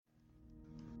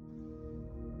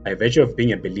By virtue of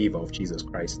being a believer of Jesus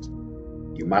Christ,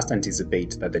 you must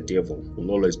anticipate that the devil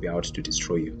will always be out to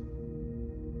destroy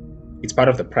you. It's part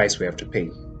of the price we have to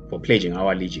pay for pledging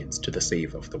our allegiance to the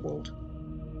Savior of the world.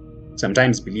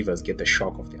 Sometimes believers get the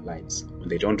shock of their lives when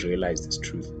they don't realize this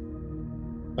truth.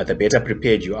 But the better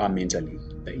prepared you are mentally,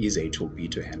 the easier it will be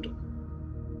to handle.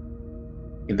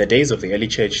 In the days of the early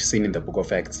church seen in the book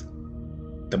of Acts,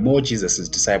 the more Jesus'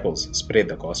 disciples spread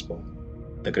the gospel,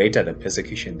 the greater the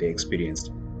persecution they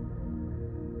experienced.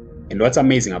 And what's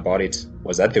amazing about it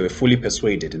was that they were fully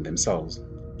persuaded in themselves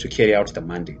to carry out the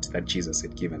mandate that Jesus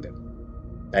had given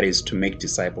them. That is, to make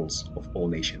disciples of all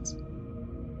nations.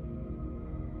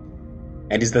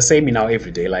 And it's the same in our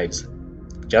everyday lives.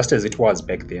 Just as it was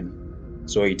back then,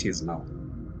 so it is now.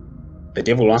 The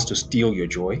devil wants to steal your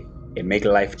joy and make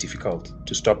life difficult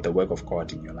to stop the work of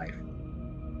God in your life.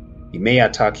 He may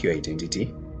attack your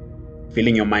identity,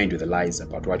 filling your mind with lies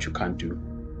about what you can't do.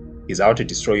 He's out to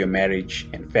destroy your marriage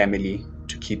and family,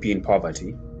 to keep you in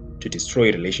poverty, to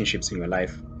destroy relationships in your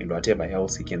life, and whatever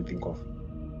else he can think of.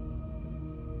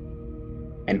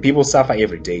 And people suffer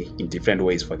every day in different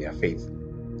ways for their faith.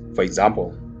 For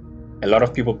example, a lot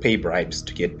of people pay bribes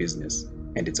to get business,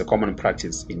 and it's a common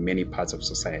practice in many parts of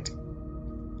society.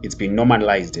 It's been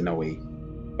normalized in a way,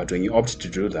 but when you opt to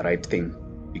do the right thing,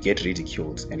 you get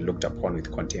ridiculed and looked upon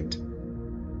with contempt.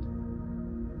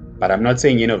 But I'm not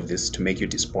saying any of this to make you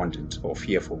despondent or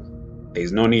fearful. There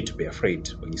is no need to be afraid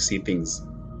when you see things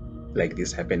like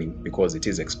this happening, because it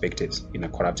is expected in a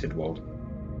corrupted world.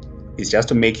 It's just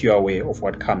to make you aware of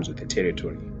what comes with the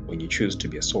territory when you choose to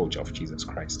be a soldier of Jesus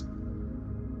Christ.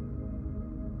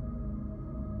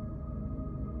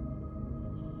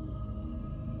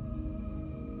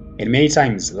 And many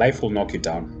times life will knock you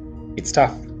down. It's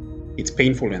tough. It's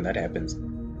painful when that happens.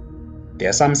 There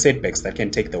are some setbacks that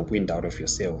can take the wind out of your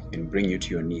sail and bring you to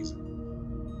your knees.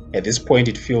 At this point,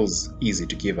 it feels easy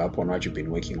to give up on what you've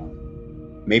been working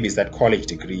on. Maybe it's that college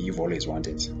degree you've always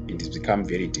wanted and it's become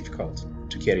very difficult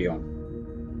to carry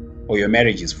on. Or your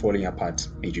marriage is falling apart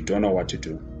and you don't know what to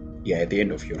do. You're at the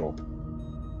end of your rope.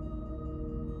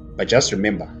 But just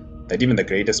remember that even the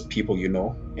greatest people you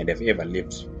know and have ever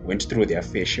lived went through their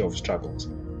fair share of struggles.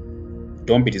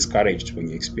 Don't be discouraged when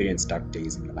you experience dark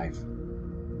days in your life.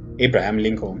 Abraham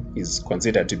Lincoln is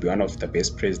considered to be one of the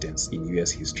best presidents in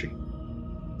US history,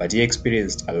 but he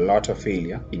experienced a lot of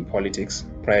failure in politics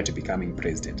prior to becoming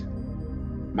president.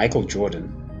 Michael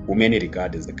Jordan, who many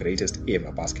regard as the greatest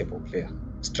ever basketball player,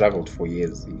 struggled for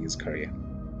years in his career.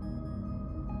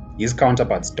 His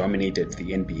counterparts dominated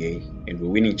the NBA and were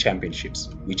winning championships,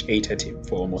 which ate at him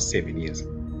for almost 7 years.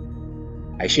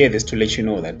 I share this to let you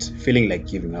know that feeling like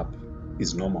giving up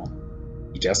is normal.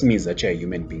 It just means that you're a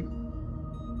human being.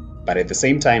 But at the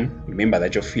same time, remember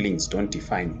that your feelings don't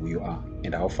define who you are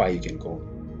and how far you can go.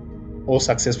 All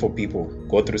successful people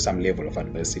go through some level of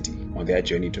adversity on their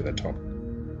journey to the top.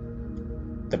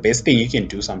 The best thing you can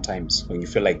do sometimes when you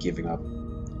feel like giving up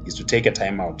is to take a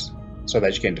time out so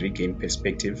that you can regain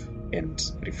perspective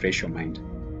and refresh your mind.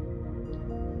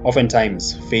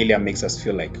 Oftentimes, failure makes us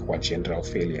feel like we're general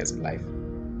failures in life.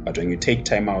 But when you take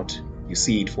time out, you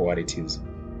see it for what it is.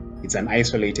 It's an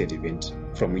isolated event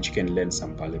from which you can learn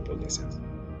some valuable lessons.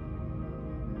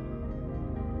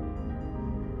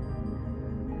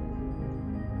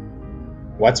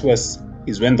 What's worse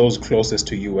is when those closest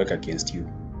to you work against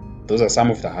you. Those are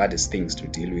some of the hardest things to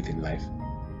deal with in life.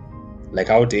 Like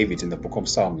how David in the book of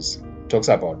Psalms talks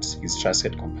about his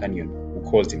trusted companion who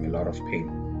caused him a lot of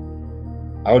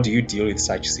pain. How do you deal with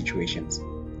such situations?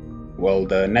 Well,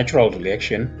 the natural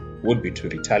reaction would be to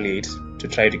retaliate, to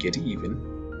try to get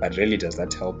even, but rarely does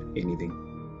that help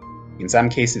anything. In some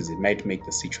cases, it might make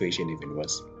the situation even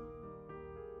worse.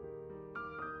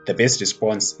 The best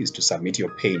response is to submit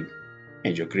your pain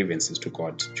and your grievances to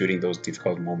God during those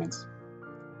difficult moments.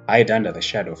 Hide under the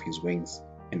shadow of His wings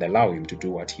and allow Him to do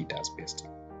what He does best.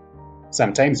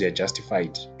 Sometimes you are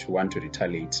justified to want to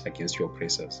retaliate against your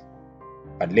oppressors,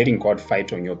 but letting God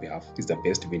fight on your behalf is the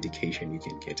best vindication you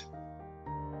can get.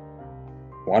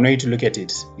 One way to look at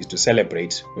it is to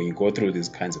celebrate when you go through these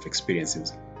kinds of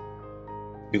experiences.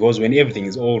 Because when everything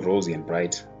is all rosy and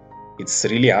bright, it's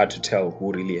really hard to tell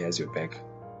who really has your back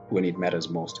when it matters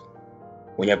most.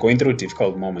 When you're going through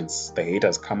difficult moments, the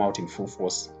haters come out in full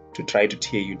force to try to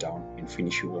tear you down and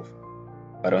finish you off.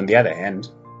 But on the other hand,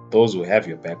 those who have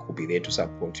your back will be there to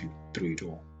support you through it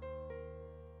all.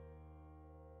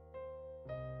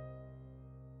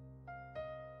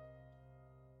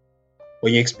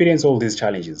 When you experience all these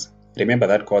challenges, remember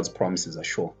that God's promises are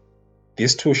sure.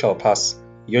 This too shall pass.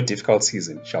 Your difficult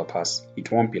season shall pass.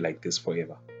 It won't be like this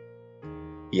forever.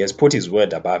 He has put His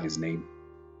word above His name.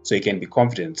 so you can be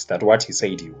confident that what He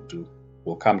said He will do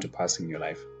will come to pass in your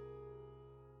life.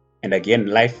 And again,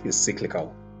 life is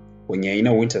cyclical. When you're in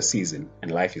a winter season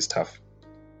and life is tough,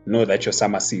 know that your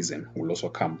summer season will also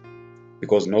come,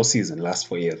 because no season lasts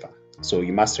forever. So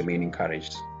you must remain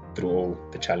encouraged through all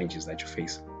the challenges that you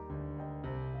face.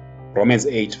 Romans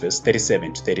 8 verse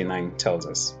 37 to 39 tells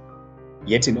us,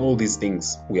 "Yet in all these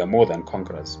things we are more than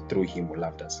conquerors through Him who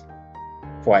loved us.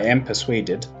 For I am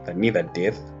persuaded that neither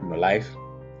death, nor life,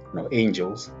 nor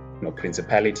angels, nor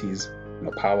principalities,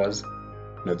 nor powers,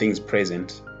 nor things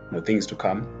present, nor things to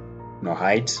come, nor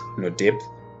height, nor depth,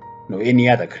 nor any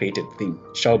other created thing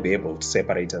shall be able to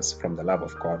separate us from the love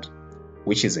of God,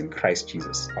 which is in Christ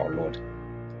Jesus our Lord."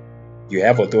 You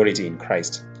have authority in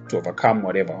Christ to overcome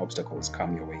whatever obstacles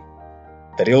come your way.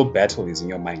 The real battle is in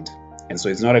your mind, and so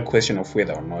it's not a question of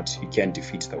whether or not you can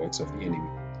defeat the works of the enemy.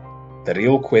 The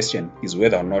real question is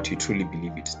whether or not you truly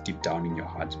believe it deep down in your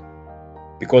heart.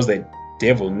 Because the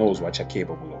devil knows what you're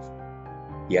capable of.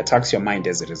 He attacks your mind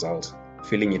as a result,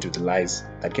 filling it with lies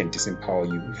that can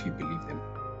disempower you if you believe them.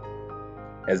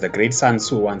 As the great Sun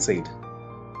Tzu once said,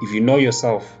 "If you know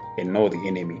yourself and know the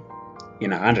enemy,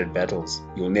 in 100 battles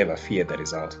you'll never fear the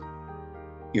result.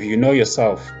 If you know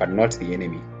yourself but not the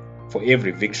enemy, for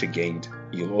every victory gained,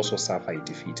 you'll also suffer a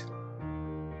defeat.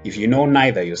 If you know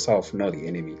neither yourself nor the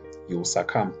enemy, you will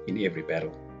succumb in every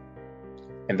battle."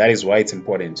 And that is why it's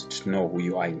important to know who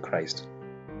you are in Christ.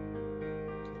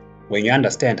 When you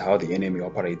understand how the enemy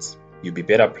operates, you'll be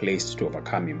better placed to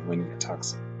overcome him when he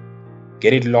attacks.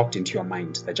 Get it locked into your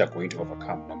mind that you're going to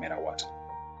overcome no matter what,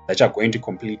 that you're going to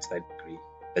complete that degree,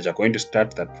 that you're going to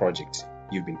start that project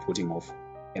you've been putting off,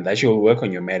 and that you'll work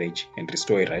on your marriage and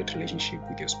restore a right relationship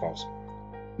with your spouse.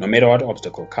 No matter what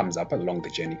obstacle comes up along the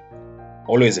journey,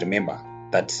 always remember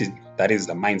that is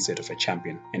the mindset of a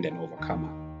champion and an overcomer.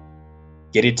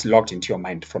 Get it locked into your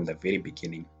mind from the very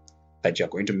beginning that you're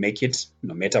going to make it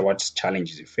no matter what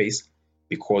challenges you face,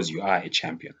 because you are a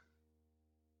champion.